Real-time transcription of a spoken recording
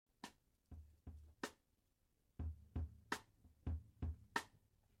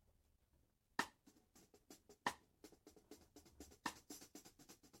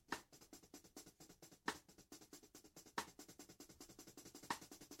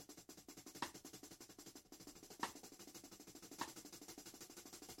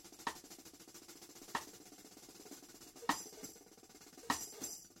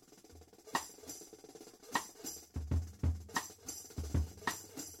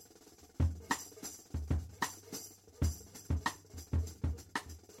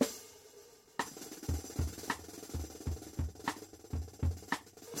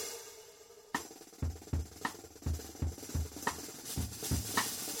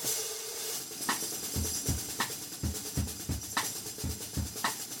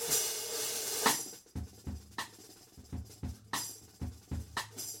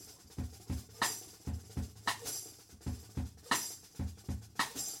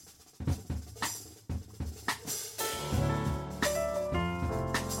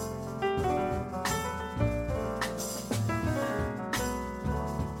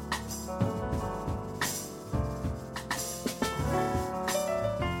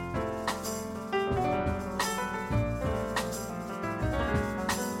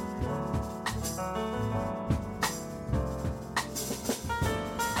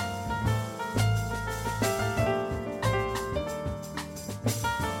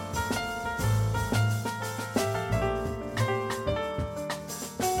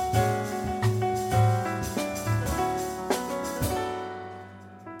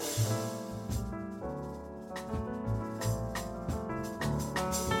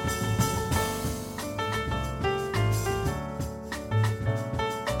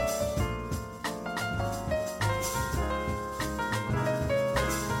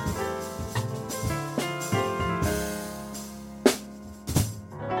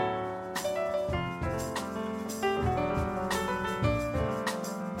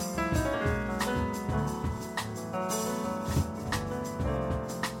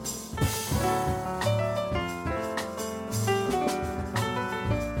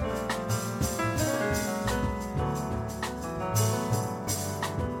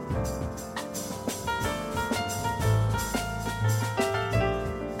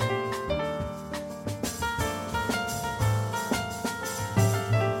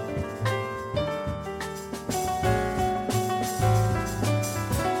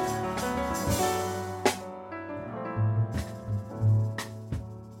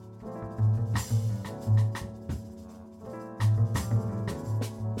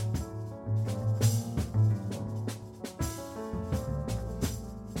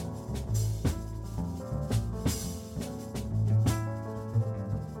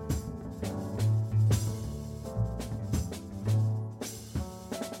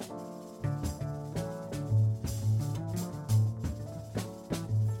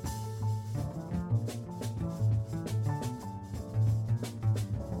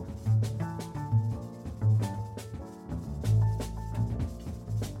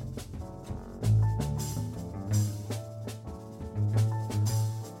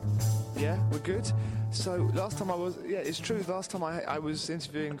good. So last time it's true. Last time I was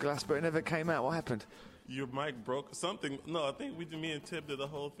interviewing Glasper, it never came out. What happened? Your mic broke. Something. No, I think me and Tip did the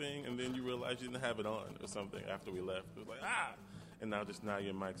whole thing, and then you realized you didn't have it on or something after we left. It was like, and now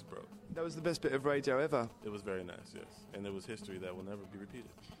your mic's broke. That was the best bit of radio ever. It was very nice, yes. And it was history that will never be repeated.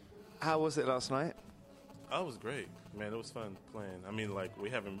 How was it last night? Oh, it was great, man. It was fun playing. I mean, like we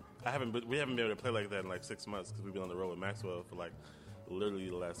haven't been able to play like that in like 6 months because we've been on the road with Maxwell for like literally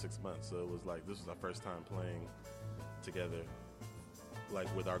the last 6 months. So it was like this was our first time playing together, like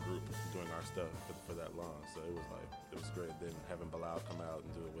with our group doing our stuff for that long. So it was great. Then having Bilal come out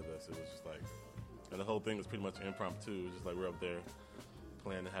and do it with us, it was just like, and the whole thing was pretty much impromptu. It was just like we're up there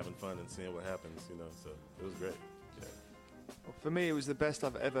playing and having fun and seeing what happens, So it was great. Yeah. For me, it was the best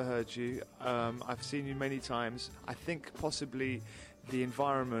I've ever heard you. I've seen you many times. I think possibly the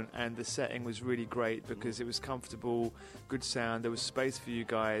environment and the setting was really great because it was comfortable, good sound, there was space for you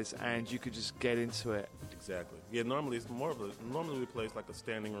guys, and you could just get into it. Exactly. Yeah, normally we play like a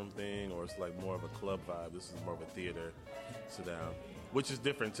standing room thing, or it's like more of a club vibe. This is more of a theater sit down, which is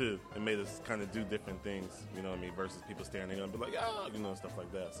different too. It made us kind of do different things, you know what I mean, versus people standing up and be like, stuff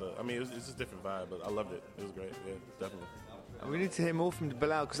like that. So, I mean, it's just a different vibe, but I loved it. It was great. Yeah, definitely. We need to hear more from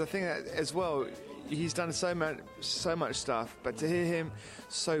Bilal because I think that as well, he's done so much stuff, but to hear him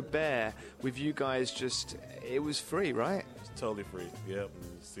so bare with you guys, it was free, right? It's totally free. Yep.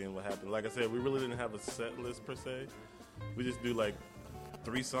 And seeing what happened. Like I said, we really didn't have a set list per se. We just do like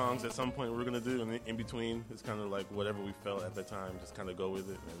 3 songs at some point we're gonna do, and in between it's kind of like whatever we felt at the time, just kind of go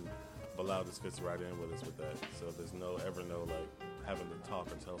with it. And Bilal just fits right in with us with that. So there's no like having to talk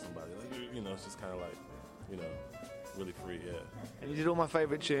and tell somebody. Like, it's just kind of like, really free, yeah. And you did all my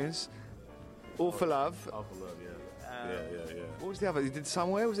favourite tunes. All for Love. All for Love, yeah. Yeah. What was the other? You did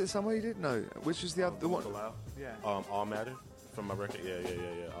Somewhere? Was it Somewhere you did? No. Which was the other? The one? Yeah. All Matter from my record. Yeah.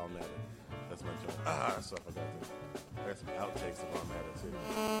 All Matter. That's my joint. So I forgot that. I got some outtakes of All Matter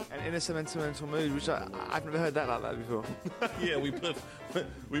too. And In a Sentimental Mood, which I've never heard that like that before. Yeah, we put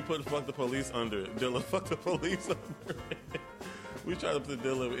Fuck the Police under it. Dilla, Fuck the Police under it. We try to put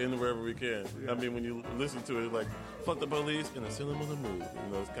Dilla in wherever we can. Yeah. I mean, when you listen to it, it's like, fuck the police in a sentimental mood.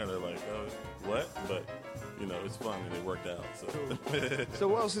 It's kind of like, what? But, it's fun and it worked out. So. So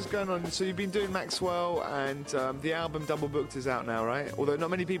what else is going on? So you've been doing Maxwell and the album Double Booked is out now, right? Although not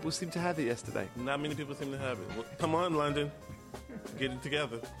many people seem to have it yesterday. Not many people seem to have it. Well, come on, London. Get it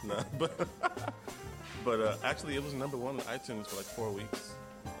together. No, but actually, it was number 1 on iTunes for like 4 weeks.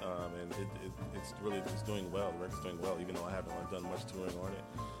 And it's doing well. The record's doing well, even though I haven't done much touring on it.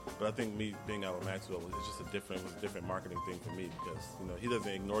 But I think me being out with Maxwell was just a different marketing thing for me because he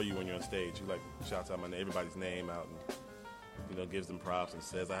doesn't ignore you when you're on stage. He shouts out everybody's name out and gives them props and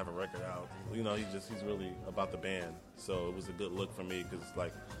says I have a record out. He's really about the band. So it was a good look for me because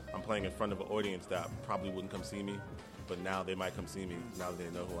I'm playing in front of an audience that probably wouldn't come see me, but now they might come see me now that they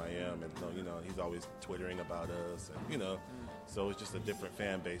know who I am, and he's always twittering about us, and so it's just a different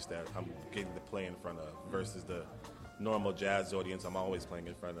fan base that I'm getting to play in front of versus the normal jazz audience I'm always playing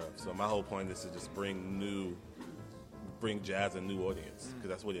in front of. So my whole point is to just bring jazz a new audience because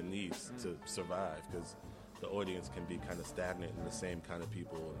that's what it needs to survive because the audience can be kind of stagnant and the same kind of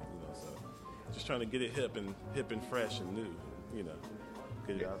people, so just trying to get it hip and fresh and new,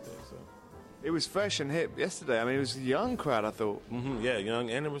 get it out there. So it was fresh and hip yesterday. I mean, it was a young crowd, I thought. Yeah, young,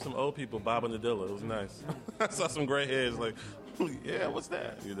 and there were some old people bobbing the Dilla. It was nice. I saw some gray hairs, like, yeah, what's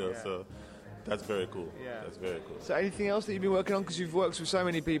that? So that's very cool. Yeah, that's very cool. So anything else that you've been working on? Because you've worked with so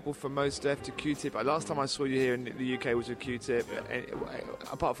many people from Mos Def to Q-Tip. Last time I saw you here in the UK was with Q-Tip. Yeah.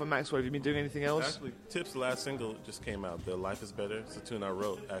 Apart from Maxwell, have you been doing anything else? Actually, Tip's last single just came out. The Life Is Better. It's a tune I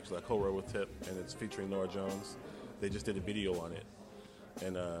wrote. Actually, I co-wrote with Tip, and it's featuring Nora Jones. They just did a video on it,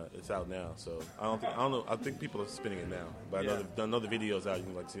 and it's out now. So I don't know. I think people are spinning it now, but I know the video's out. You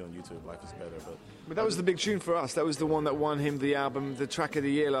can see on YouTube. Life Is Better. But that was the big tune for us. That was the one that won him the album. The track of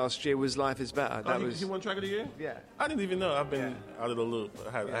the year last year was Life Is Better. He won track of the year. Yeah. I didn't even know. I've been out of the loop.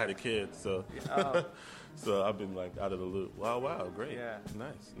 I had a kid, so. So I've been out of the loop. Wow, great. Yeah.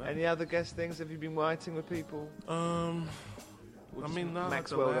 Nice. Any other guest things? Have you been writing with people?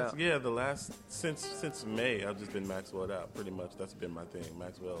 Maxwell. The last since May, I've just been Maxwelled out. Pretty much, that's been my thing.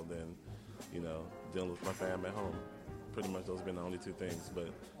 Maxwell, then, dealing with my fam at home. Pretty much, those have been the only 2 things. But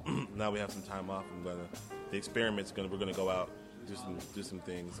now we have some time off. We're gonna go out, do some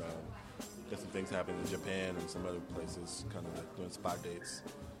things. Get some things happening in Japan and some other places, kind of doing spot dates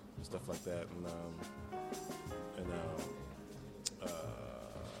and stuff like that.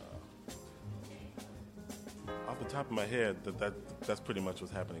 Off the top of my head, that's pretty much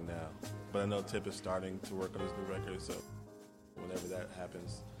what's happening now. But I know Tip is starting to work on his new record, so whenever that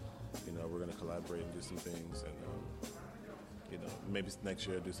happens, we're going to collaborate and do some things, and maybe next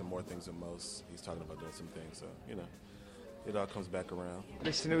year do some more things than most. He's talking about doing some things, so it all comes back around.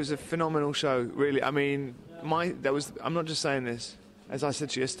 Listen, it was a phenomenal show, really. I mean, I'm not just saying this. As I said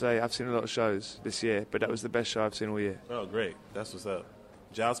to you yesterday, I've seen a lot of shows this year, but that was the best show I've seen all year. Oh, great. That's what's up.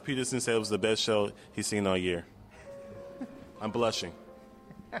 Giles Peterson said it was the best show he's seen all year. I'm blushing.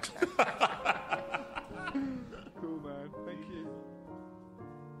 Cool, man. Thank you.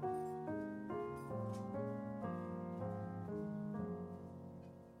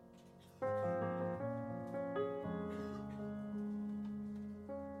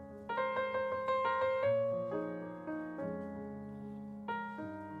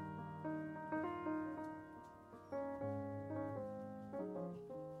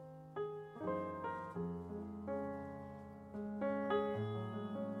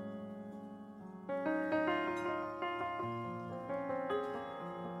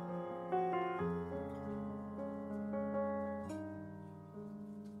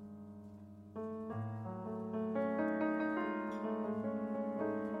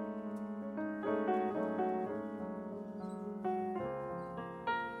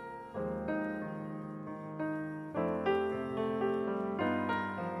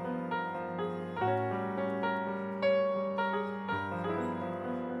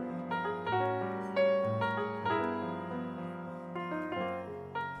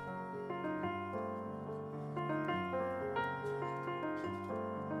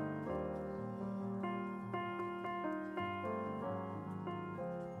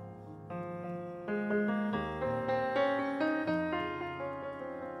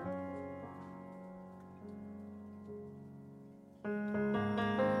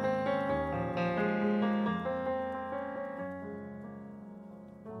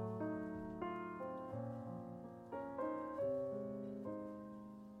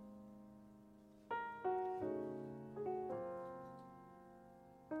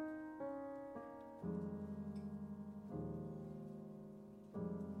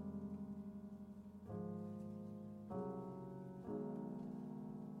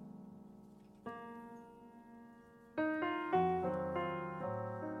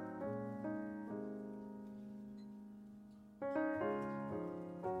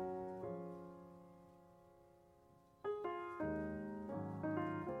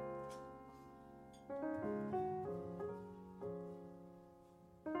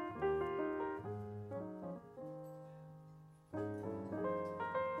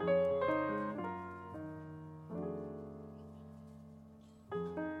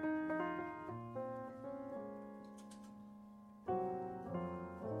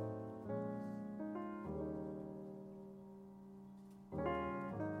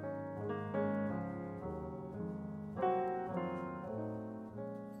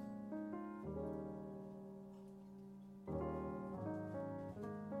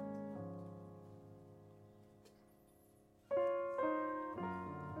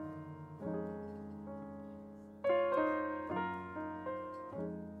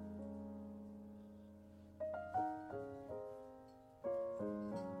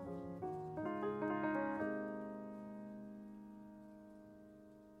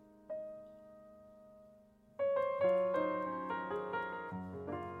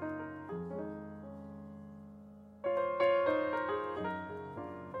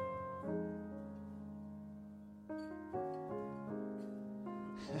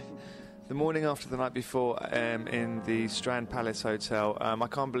 The morning after the night before in the Strand Palace Hotel, I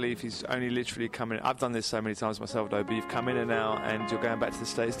can't believe he's only literally come in. I've done this so many times myself, though, but you've come in and out and you're going back to the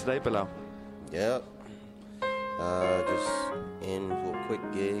States today, Bilal? Yep. Just in for a quick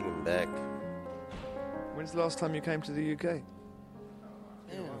gig and back. When's the last time you came to the UK?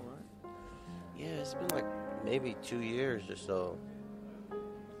 Yeah, it's been like maybe 2 years or so.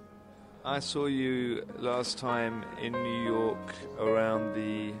 I saw you last time in New York around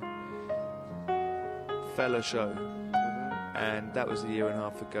the Fella show, and that was a year and a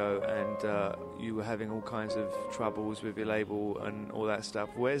half ago, and you were having all kinds of troubles with your label and all that stuff.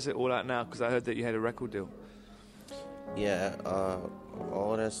 Where's it all at now? Because I heard that you had a record deal. Yeah,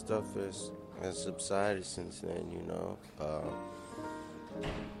 all that stuff has subsided since then, you know.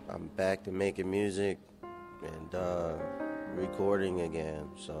 I'm back to making music and recording again,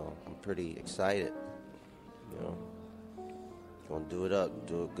 so I'm pretty excited, you know. Gonna do it up,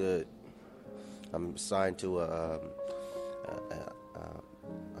 do it good. I'm signed to a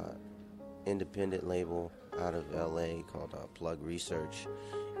independent label out of LA called Plug Research,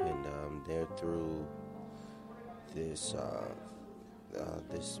 and they're through this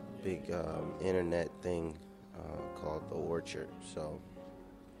big internet thing called The Orchard. So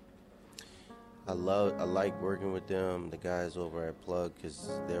I like working with them, the guys over at Plug,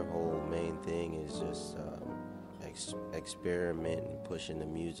 because their whole main thing is just experimenting, pushing the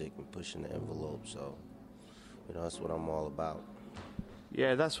music and pushing the envelope. So, that's what I'm all about.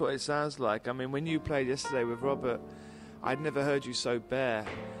 Yeah, that's what it sounds like. I mean, when you played yesterday with Robert, I'd never heard you so bare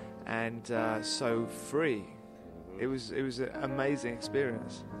and so free. It was an amazing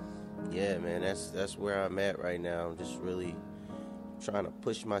experience. Yeah, man, that's where I'm at right now. I'm just really trying to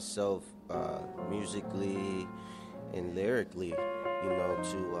push myself musically and lyrically,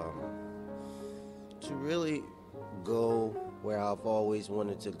 to really go where I've always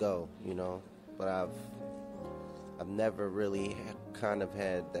wanted to go, but I've never really kind of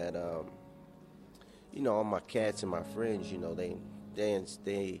had that, all my cats and my friends,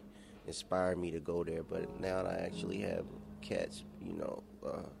 they inspire me to go there, but now I actually have cats,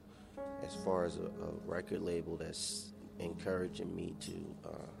 as far as a record label that's encouraging me to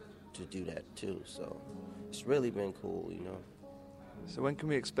do that too. So it's really been cool, So when can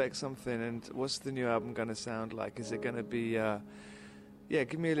we expect something, and what's the new album going to sound like? Is it going to be,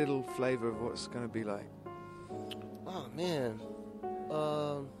 give me a little flavor of what it's going to be like. Oh, man.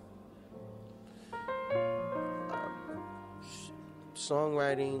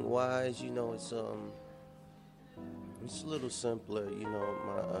 Songwriting-wise, it's a little simpler,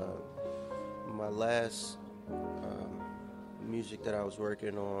 my last music that I was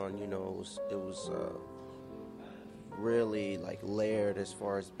working on, it was really like layered as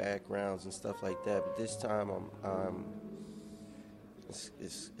far as backgrounds and stuff like that. But this time,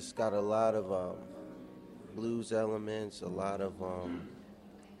 it's got a lot of blues elements, a lot of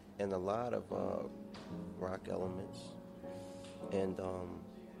rock elements, and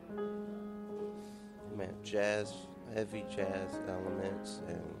heavy jazz elements,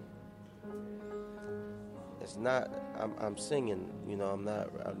 and it's not. I'm singing, I'm not.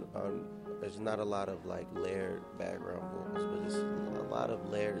 There's not a lot of like layered background vocals, but it's a lot of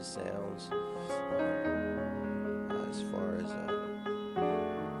layered sounds. As far as I can't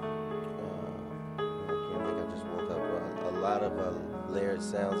think. I just woke up. A lot of layered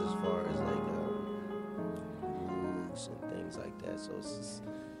sounds as far as like blues and things like that. So it's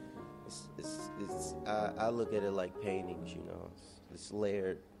I look at it like paintings. It's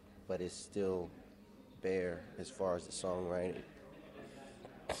layered, but it's still bare as far as the songwriting.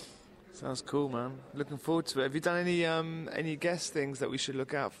 Sounds cool, man. Looking forward to it. Have you done any guest things that we should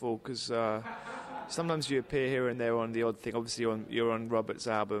look out for? Because sometimes you appear here and there on the odd thing. Obviously, you're on Robert's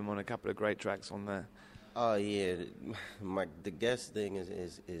album on a couple of great tracks on there. Oh yeah, the guest thing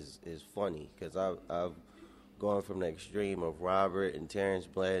is funny because I've gone from the extreme of Robert and Terrence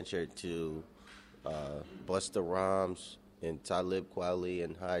Blanchard to Busta Rhymes and Talib Kweli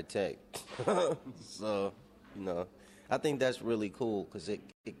and High Tech. So, I think that's really cool because it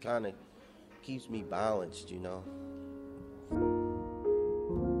kind of keeps me balanced,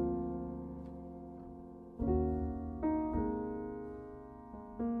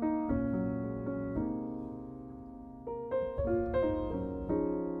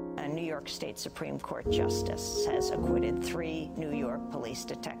 State Supreme Court Justice has acquitted 3 New York police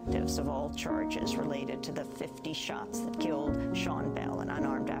detectives of all charges related to the 50 shots that killed Sean Bell, an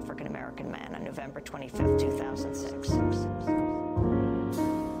unarmed African-American man, on November 25, 2006.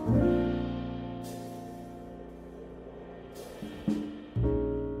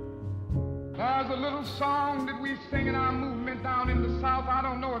 There's a little song that we sing in our movement down in the South. I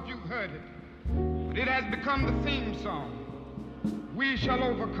don't know if you've heard it, but it has become the theme song. We shall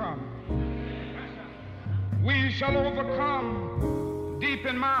overcome. We shall overcome. Deep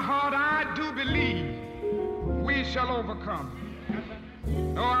in my heart, I do believe we shall overcome.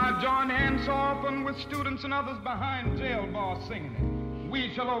 Oh, I've joined hands so often with students and others behind jail bars singing it.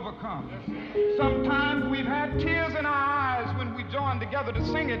 We shall overcome. Sometimes we've had tears in our eyes when we joined together to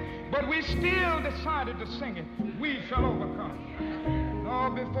sing it, but we still decided to sing it. We shall overcome. Oh,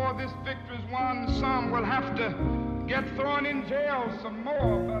 before this victory's won, some will have to get thrown in jail some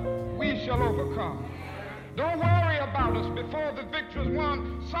more, but we shall overcome. Don't worry about us. Before the victory's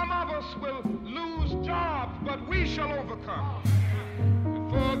won, some of us will lose jobs, but we shall overcome.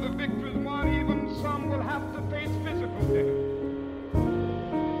 Before the victory's won, even some will have to face physical death.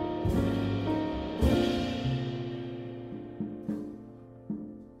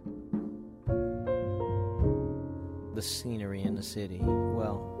 The scenery in the city,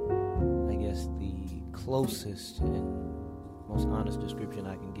 well, I guess the closest and most honest description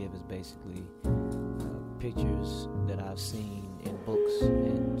I can give is basically pictures that I've seen in books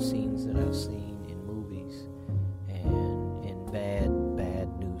and scenes that I've seen in movies and in bad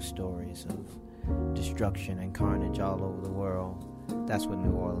news stories of destruction and carnage all over the world. That's what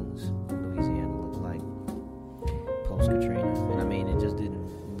New Orleans, Louisiana looked like post-Katrina. And I mean, it just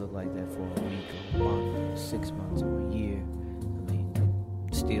didn't look like that for a week or a month or 6 months or a year. I mean,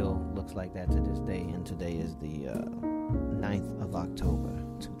 it still looks like that to this day, and today is the 9th of October,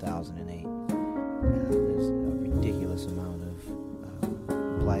 2008. There's a ridiculous amount of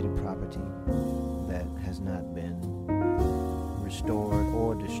blighted property that has not been restored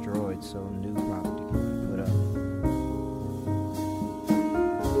or destroyed, so new property can be put up.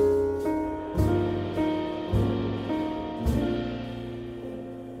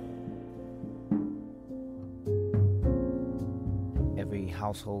 Every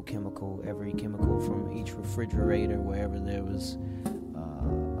household chemical, every chemical from each refrigerator, wherever there was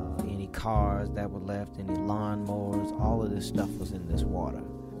any cars that were left, any lawnmowers, all of this stuff was in this water.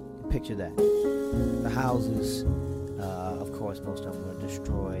 Picture that. The houses, of course, most of them were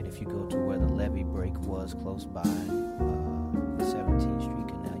destroyed. If you go to where the levee break was close by the 17th Street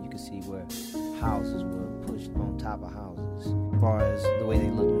Canal, you can see where houses were pushed on top of houses. As far as the way they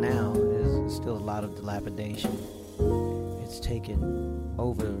look now, there's still a lot of dilapidation. It's taken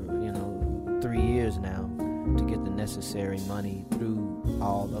over, 3 years now to get the necessary money through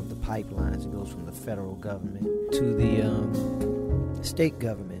all of the pipelines. It goes from the federal government to the state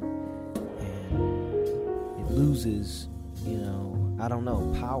government, and it loses,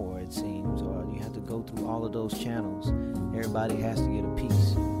 power, it seems, or you have to go through all of those channels. Everybody has to get a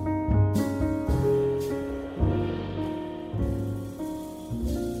piece.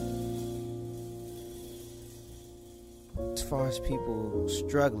 As far as people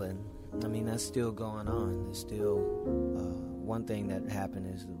struggling, I mean, that's still going on. There's still one thing that happened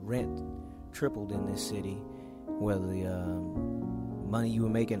is the rent tripled in this city, where the money you were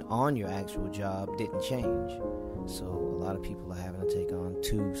making on your actual job didn't change. So a lot of people are having to take on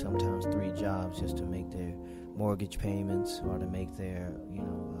 2, sometimes 3 jobs just to make their mortgage payments, or to make their,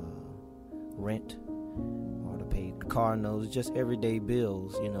 rent, or to pay car notes, just everyday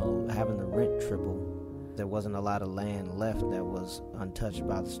bills. Having the rent triple. There wasn't a lot of land left that was untouched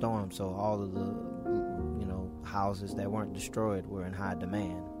by the storm, so all of the, houses that weren't destroyed were in high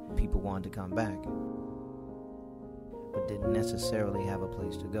demand. People wanted to come back, but didn't necessarily have a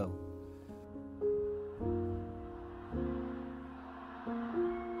place to go.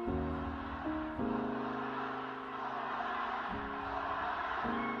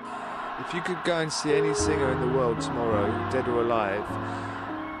 If you could go and see any singer in the world tomorrow, dead or alive,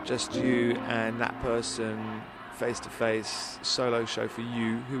 just you and that person, face to face, solo show for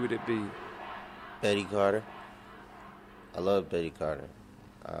you, who would it be? Betty Carter. I love Betty Carter.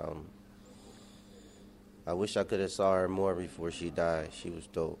 I wish I could have saw her more before she died. She was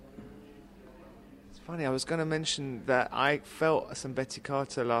dope. It's funny, I was going to mention that I felt some Betty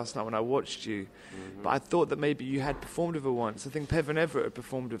Carter last night when I watched you, but I thought that maybe you had performed with her once. I think Pevan Everett had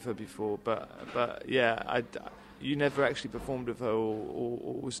performed with her before, but yeah, you never actually performed with her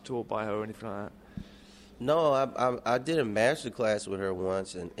or was taught by her or anything like that. No, I did a master class with her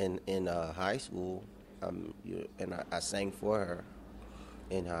once in high school, and I sang for her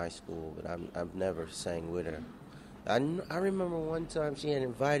in high school, but I've never sang with her. I remember one time she had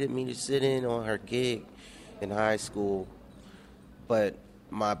invited me to sit in on her gig in high school, but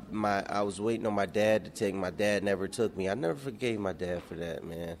I was waiting on my dad to take. My dad never took me. I never forgave my dad for that,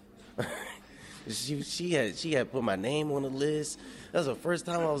 man. She had put my name on the list. That was the first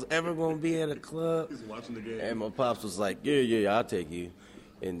time I was ever going to be at a club. He's watching the game. And my pops was like, yeah, I'll take you.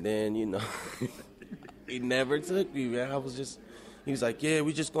 And then, he never took me, man. He was like, yeah,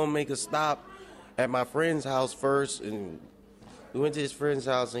 we just going to make a stop at my friend's house first. And we went to his friend's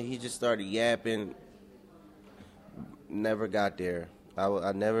house, and he just started yapping. Never got there.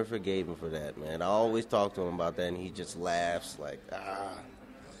 I never forgave him for that, man. I always talk to him about that, and he just laughs like,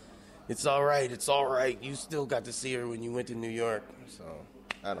 it's all right. You still got to see her when you went to New York. So,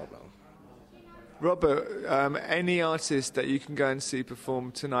 I don't know. Robert, any artist that you can go and see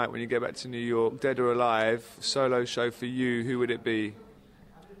perform tonight when you get back to New York, dead or alive, solo show for you, who would it be?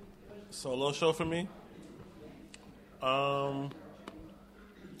 Solo show for me? I'd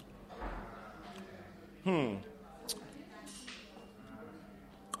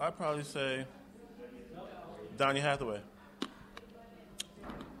probably say Donny Hathaway.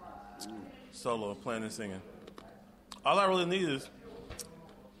 Solo, playing and singing. All I really need is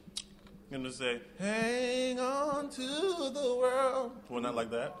him to say, hang on to the world. Well, not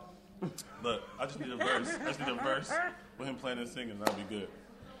like that. But I just need a verse. With him playing and singing, that'd be good.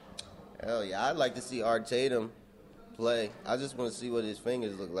 Hell yeah, I'd like to see Art Tatum play. I just want to see what his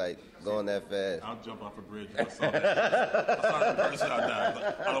fingers look like going that fast. I'll jump off a bridge if I saw that. I saw it in person, I'd die.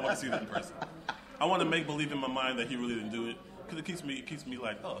 But I don't want to see that in person. I want to make believe in my mind that he really didn't do it, because it keeps me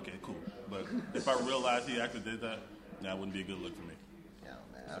like, oh, okay, cool. But if I realized he actually did that, that wouldn't be a good look for me. Yeah,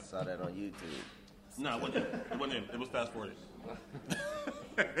 man, I saw that on YouTube. No, it wasn't him. It was fast forwarded.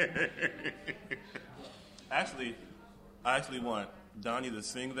 Actually, I actually want Donnie to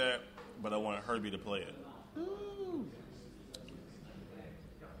sing that, but I want Herbie to play it.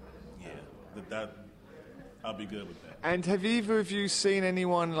 Yeah, that I'll be good with that. And have either of you seen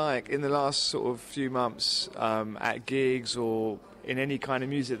anyone like in the last sort of few months at gigs or in any kind of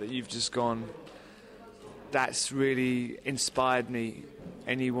music that you've just gone, that's really inspired me?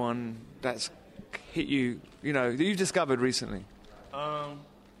 Anyone that's hit you, that you've discovered recently?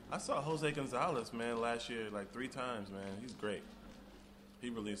 I saw Jose Gonzalez, man, last year like 3 times, man. He's great. He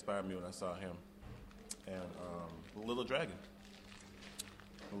really inspired me when I saw him. And Little Dragon.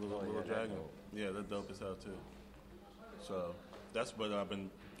 Little Dragon. Yeah, they're dope as hell too. So that's what I've been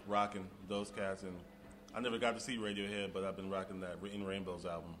rocking, those cats. And I never got to see Radiohead, but I've been rocking that In Rainbows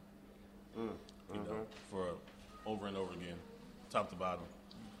album. For over and over again, top to bottom.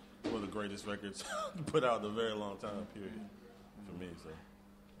 One of the greatest records put out in a very long time, period, for me. So.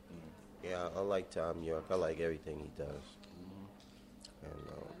 Yeah, I like Tom York. I like everything he does.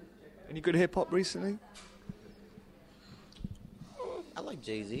 And Any good hip hop recently? I like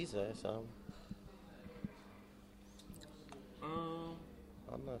Jay-Z's last album.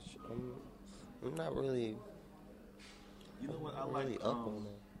 I'm not sure. I'm not really. You know what? I really like up on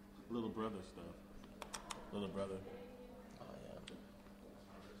that. Little Brother stuff. Little Brother. Oh yeah.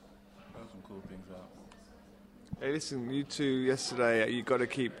 Got some cool things out. Hey, listen, you two yesterday, you got to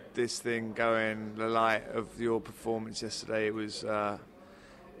keep this thing going. The light of your performance yesterday,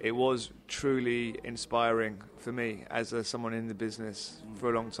 it was truly inspiring for me as someone in the business for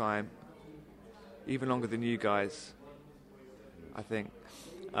a long time, even longer than you guys, I think.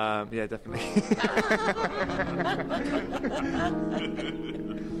 Yeah, definitely.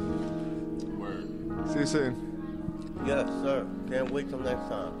 Word. See you soon. Yes, sir. Can't wait till next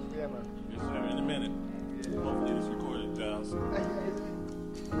time. Yeah, man. Yes, sir. In a minute. Hopefully it's recorded, Giles.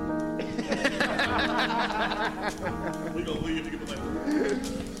 We gonna leave to get the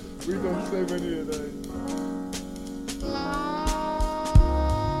We don't save any of those.